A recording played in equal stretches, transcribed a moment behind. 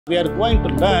We are going to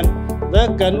learn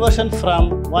the conversion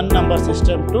from one number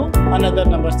system to another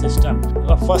number system.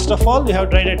 First of all, we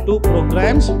have tried two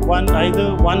programs,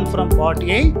 either one from part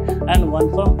A and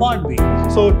one from part B.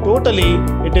 So totally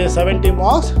it is 70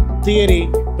 marks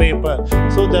theory paper.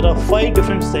 So there are 5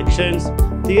 different sections.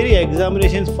 Theory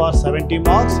examinations for 70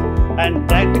 marks and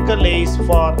practical is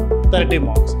for 30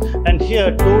 marks. And here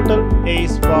total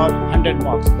is for 100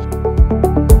 marks.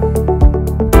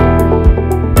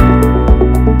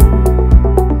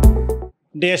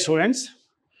 Dear students,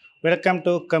 welcome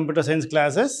to Computer Science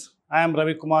classes. I am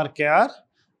Ravi Kumar KR,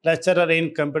 lecturer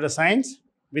in Computer Science,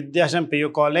 Vidhyaashram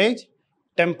PU College,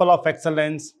 Temple of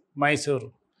Excellence,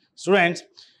 Mysuru. Students,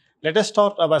 let us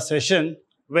start our session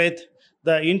with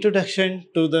the introduction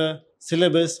to the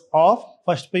syllabus of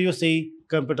first PUC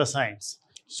Computer Science.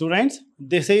 Students,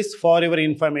 this is for your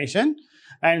information,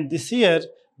 and this year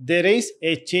there is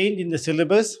a change in the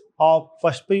syllabus of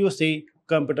first PUC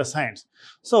Computer Science.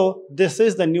 So this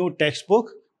is the new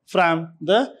textbook from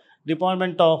the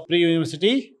Department of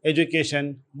Pre-University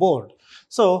Education Board.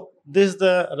 So this is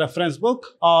the reference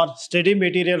book or study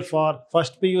material for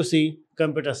first PUC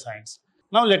Computer Science.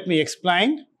 Now let me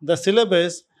explain the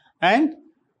syllabus and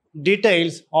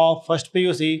details of first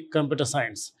PUC Computer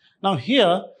Science. Now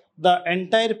here the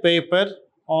entire paper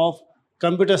of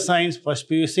Computer Science first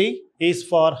PUC is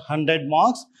for 100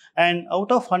 marks, and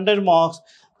out of 100 marks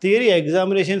theory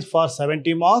examinations for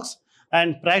 70 marks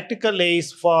and practical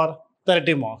is for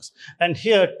 30 marks. And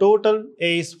here total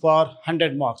is for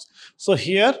 100 marks. So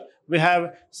here we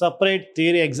have separate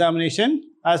theory examination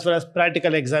as well as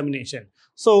practical examination.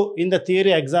 So in the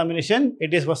theory examination,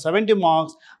 it is for 70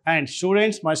 marks and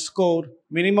students must score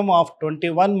minimum of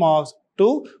 21 marks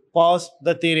to pass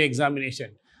the theory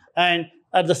examination. And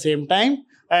at the same time,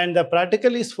 and the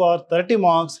practical is for 30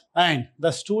 marks and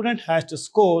the student has to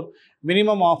score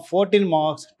minimum of 14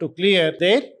 marks to clear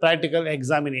their practical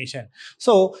examination.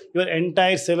 So your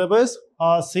entire syllabus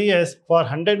or CS for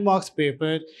 100 marks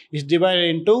paper is divided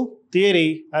into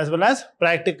theory as well as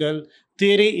practical.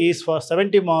 Theory is for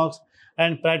 70 marks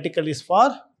and practical is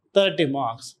for 30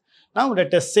 marks. Now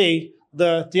let us see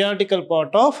the theoretical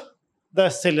part of the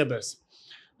syllabus.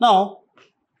 Now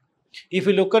if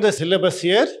you look at the syllabus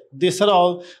here, these are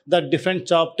all the different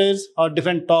chapters or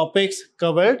different topics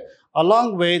covered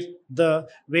along with the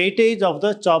weightage of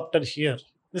the chapter here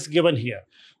is given here.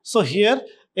 So here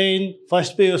in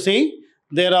first PUC,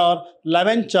 there are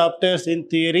 11 chapters in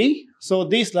theory. So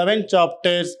these 11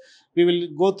 chapters, we will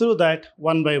go through that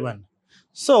one by one.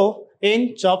 So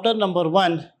in chapter number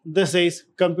 1, this is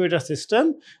computer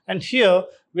system, and here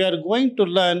we are going to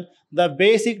learn the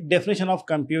basic definition of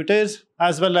computers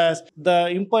as well as the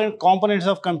important components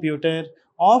of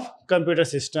computer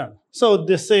system. So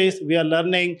this is, we are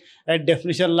learning a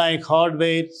definition like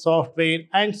hardware, software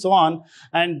and so on,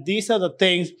 and these are the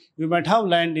things you might have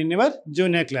learned in your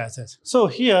junior classes. So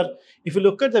here if you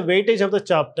look at the weightage of the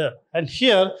chapter, and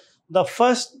here the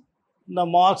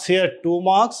marks here 2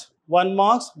 marks, 1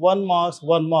 marks, 1 marks,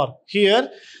 1 mark. Here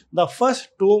the first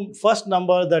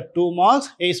number, the 2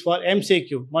 marks is for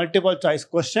MCQ, multiple choice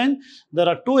question. There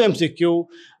are 2 MCQ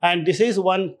and this is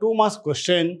one 2 marks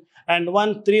question and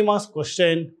one 3 marks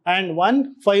question and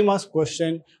one 5 marks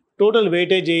question. Total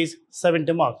weightage is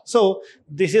 70 marks. So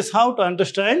this is how to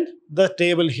understand the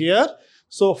table here.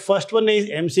 So first one is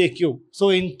MCQ. So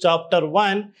in chapter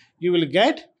 1 you will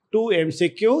get 2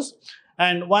 MCQs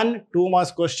and one 2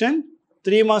 marks question,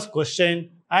 3 marks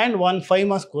question and one 5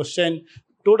 marks question.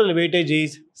 Total weightage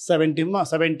is 17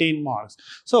 marks.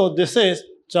 So this is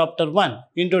chapter 1,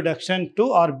 introduction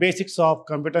to our basics of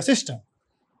computer system.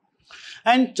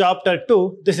 And chapter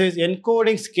 2, this is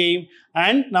encoding scheme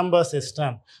and number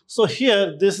system. So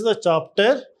here this is a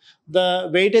chapter.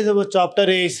 The weightage of the chapter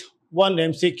is 1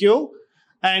 MCQ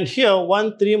and here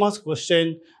one 3 marks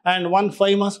question and one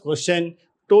 5 marks question.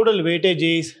 Total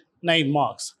weightage is 9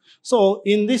 marks. So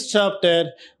in this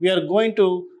chapter, we are going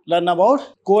to learn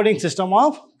about coding system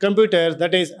of computers,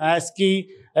 that is ASCII,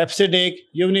 EBCDIC,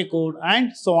 Unicode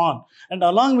and so on. And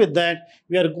along with that,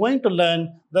 we are going to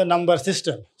learn the number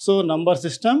system. So number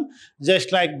system,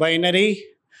 just like binary,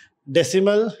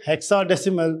 decimal,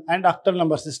 hexadecimal and octal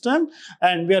number system.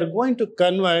 And we are going to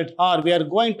convert, or we are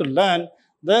going to learn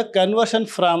the conversion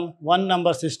from one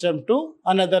number system to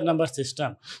another number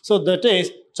system. So that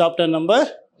is chapter number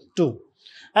 2.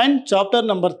 And chapter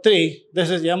number 3, this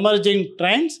is emerging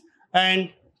trends, and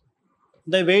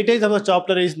the weightage of the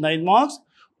chapter is 9 marks,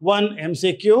 1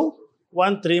 MCQ,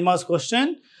 one 3 marks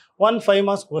question, one 5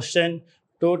 marks question.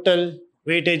 Total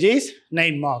weightage is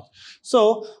 9 marks.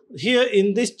 So here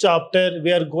in this chapter,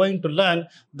 we are going to learn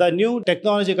the new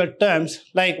technological terms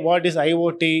like what is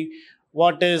IoT,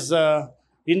 what is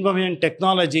information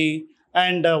technology,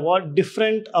 and what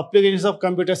different applications of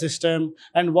computer system,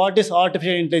 and what is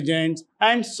artificial intelligence,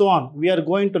 and so on. We are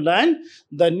going to learn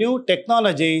the new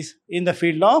technologies in the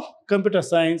field of computer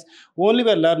science. Only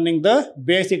we are learning the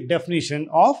basic definition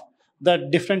of the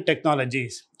different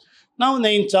technologies. Now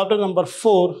in chapter number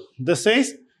 4, this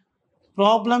is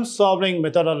problem solving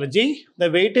methodology. The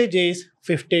weightage is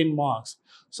 15 marks.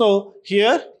 So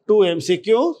here 2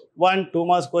 MCQ, 1 2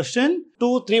 marks question,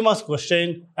 2 3 marks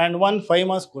question, and 1 5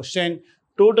 marks question.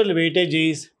 Total weightage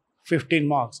is 15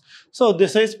 marks. So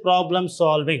this is problem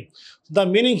solving. The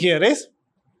meaning here is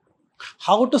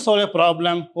how to solve a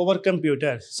problem over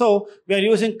computers. So we are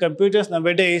using computers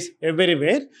nowadays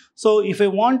everywhere. So if we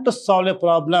want to solve a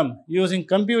problem using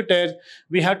computers,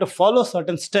 we have to follow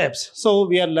certain steps. So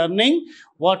we are learning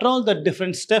what are all the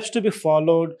different steps to be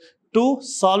followed to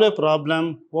solve a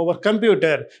problem over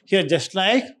computer. Here just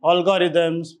like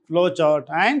algorithms, flowchart,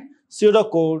 and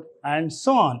pseudocode, and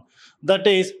so on. That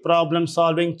is problem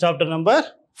solving chapter number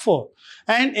 4.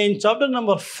 And in chapter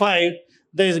number 5,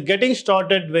 there is getting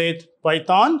started with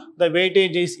Python. The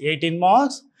weightage is 18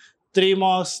 marks, 3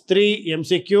 marks, 3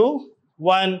 MCQ,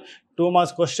 1 2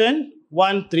 marks question,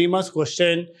 1 3 marks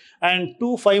question, and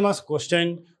 2 5 marks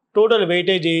question. Total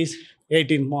weightage is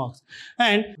 18 marks.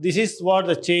 And this is what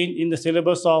the change in the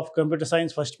syllabus of computer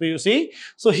science first PUC.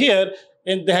 So here,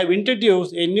 and they have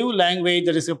introduced a new language,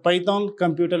 that is a Python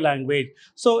computer language.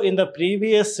 So in the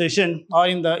previous session, or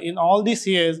in all these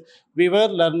years, we were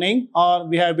learning, or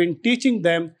we have been teaching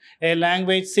them a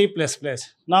language C++.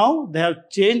 Now they have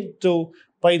changed to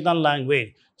Python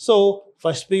language. So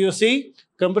first PUC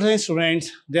computer science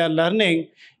students, they are learning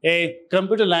a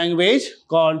computer language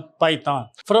called Python.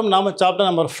 From chapter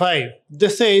number 5,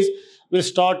 this is, we'll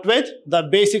start with the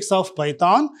basics of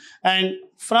Python, and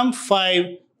from 5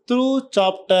 through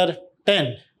chapter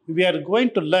 10, we are going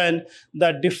to learn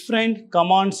the different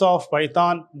commands of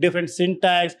Python, different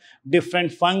syntax,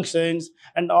 different functions,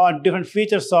 and all different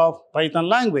features of Python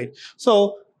language.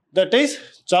 So that is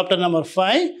chapter number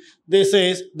 5. This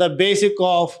is the basic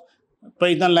of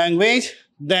Python language.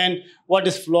 Then what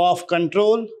is flow of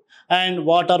control, and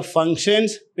what are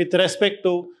functions with respect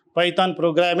to Python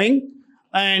programming,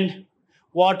 and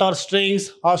what are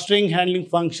strings or string handling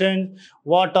function,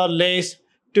 what are lists,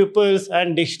 tuples,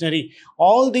 and dictionary.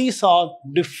 All these are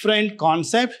different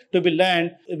concepts to be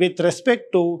learned with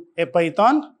respect to a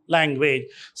Python language.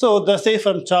 So this is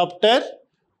from chapter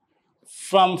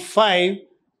from 5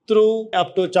 through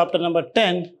up to chapter number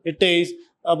 10, it is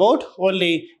about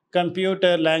only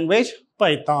computer language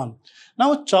Python.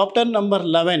 Now chapter number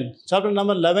 11. Chapter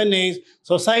number 11 is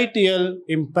societal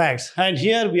impacts. And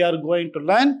here we are going to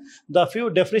learn the few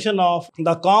definition of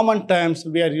the common terms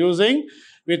we are using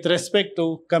with respect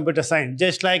to computer science,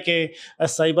 just like a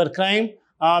cyber crime,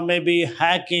 maybe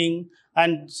hacking,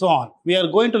 and so on. We are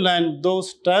going to learn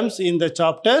those terms in the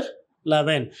chapter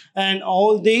 11. And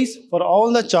all these, for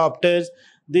all the chapters,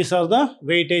 these are the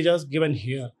weightages given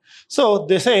here. So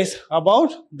this is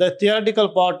about the theoretical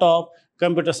part of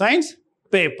computer science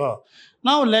paper.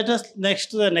 Now let us next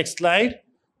to the next slide.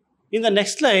 In the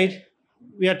next slide,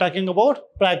 we are talking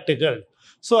about practical.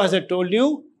 So as I told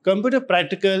you, computer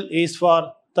practical is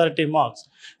for 30 marks.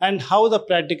 And how the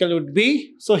practical would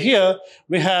be? So here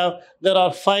there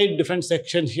are 5 different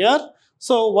sections here.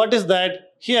 So what is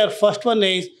that? Here first one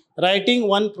is writing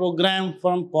one program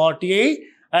from part A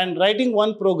and writing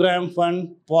one program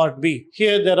from part B.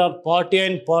 Here there are part A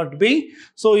and part B.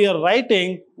 So you are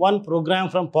writing one program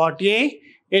from part A,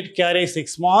 it carries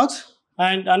 6 marks,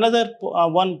 and another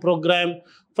one program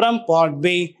from part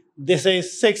B, this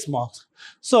is 6 marks.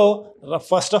 So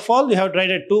first of all, you have to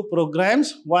write 2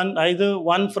 programs, either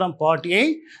one from part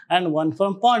A and one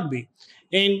from part B.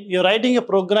 In you're writing a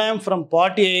program from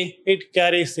part A, it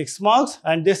carries 6 marks,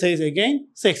 and this is again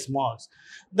 6 marks.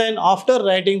 Then after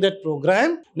writing that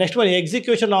program, next one,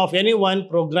 execution of any one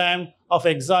program of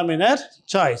examiner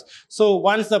choice. So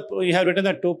once you have written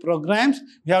the 2 programs,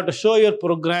 you have to show your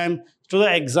program to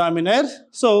the examiner.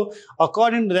 So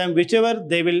according to them, whichever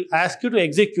they will ask you to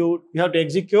execute, you have to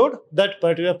execute that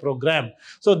particular program.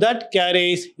 So that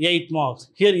carries 8 marks.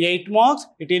 Here 8 marks,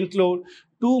 it includes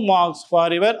 2 marks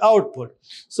for your output.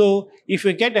 So if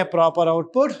you get a proper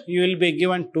output, you will be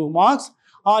given 2 marks.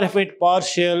 Or if it's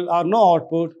partial or no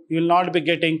output, you will not be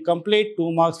getting complete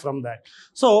 2 marks from that.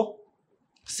 So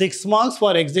 6 marks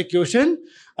for execution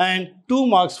and 2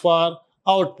 marks for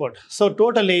output. So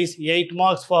total is 8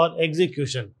 marks for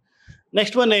execution.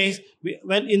 Next one is,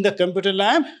 when in the computer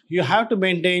lab, you have to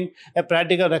maintain a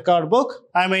practical record book.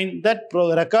 I mean, that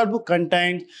record book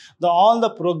contains all the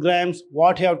programs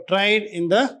what you have tried in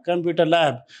the computer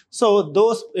lab. So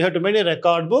those you have to maintain a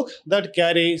record book that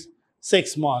carries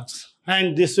 6 marks.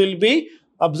 And this will be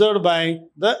observed by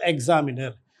the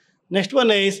examiner. Next one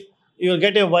is, you will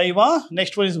get a Viva.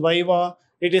 Next one is Viva.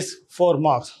 It is 4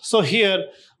 marks. So here,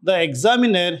 the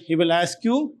examiner, he will ask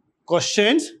you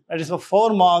questions, that is for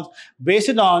 4 marks,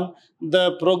 based on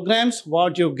the programs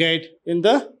what you get in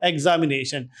the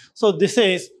examination. So this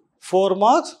is 4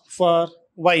 marks for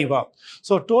Viva.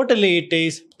 So totally it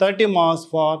is 30 marks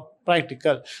for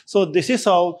practical. So this is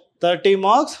how 30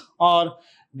 marks are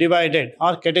divided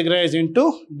or categorized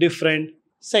into different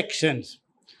sections.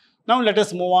 Now let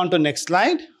us move on to next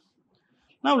slide.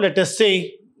 Now let us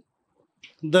see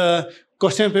the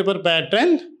question paper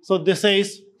pattern. So this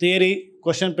is theory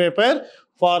question paper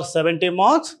for 70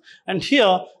 marks, and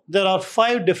here there are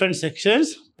 5 different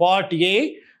sections: part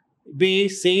A, B,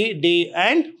 C, D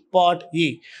and part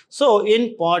E. So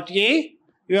in part A,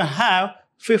 you have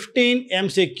 15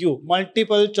 MCQ,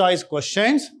 multiple choice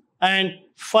questions, and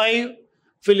 5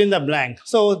 fill in the blank.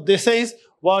 So this is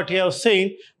what you have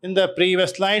seen in the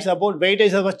previous slides about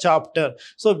weightage of a chapter.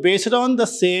 So based on the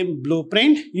same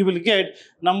blueprint, you will get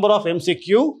number of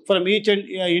MCQ from each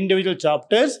individual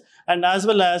chapters, and as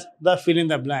well as the fill in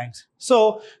the blanks.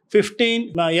 So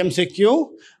 15 MCQ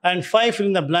and 5 fill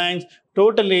in the blanks,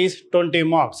 total is 20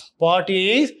 marks. Part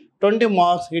A is 20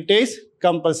 marks, it is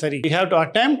compulsory. You have to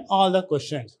attempt all the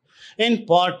questions. In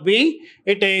part B,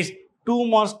 it is 2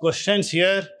 marks questions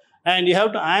here, and you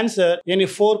have to answer any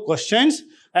 4 questions,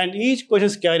 and each question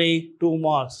carry 2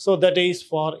 marks. So that is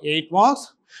for 8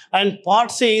 marks. And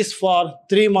part C is for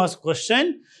 3 marks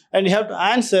question, and you have to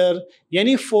answer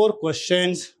any 4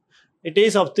 questions. It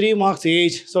is of 3 marks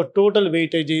each, so total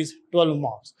weightage is 12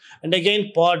 marks. And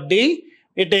again, part D,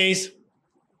 it is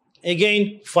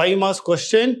again 5 marks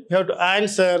question. You have to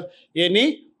answer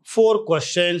any 4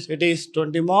 questions. It is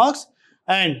 20 marks.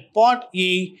 And part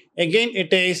E, again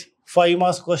it is 5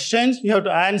 marks questions. You have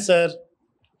to answer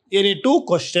any 2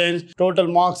 questions. Total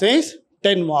marks is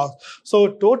 10 marks. So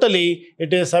totally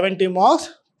it is 70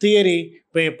 marks theory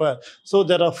paper. So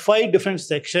there are 5 different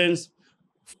sections.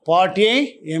 Part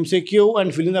A, MCQ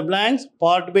and fill in the blanks.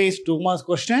 Part B is 2 marks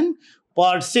question.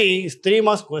 Part C is 3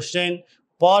 marks question.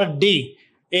 Part D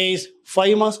is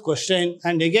 5 marks question.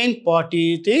 And again, part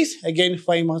E, it is again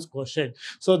 5 marks question.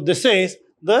 So this is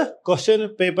the question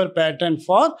paper pattern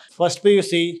for first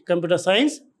PUC computer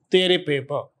science theory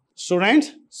paper.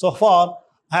 Students, so far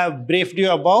I have briefed you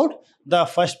about the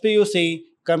first PUC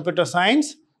computer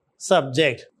science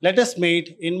subject. Let us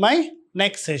meet in my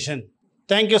next session.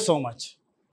 Thank you so much.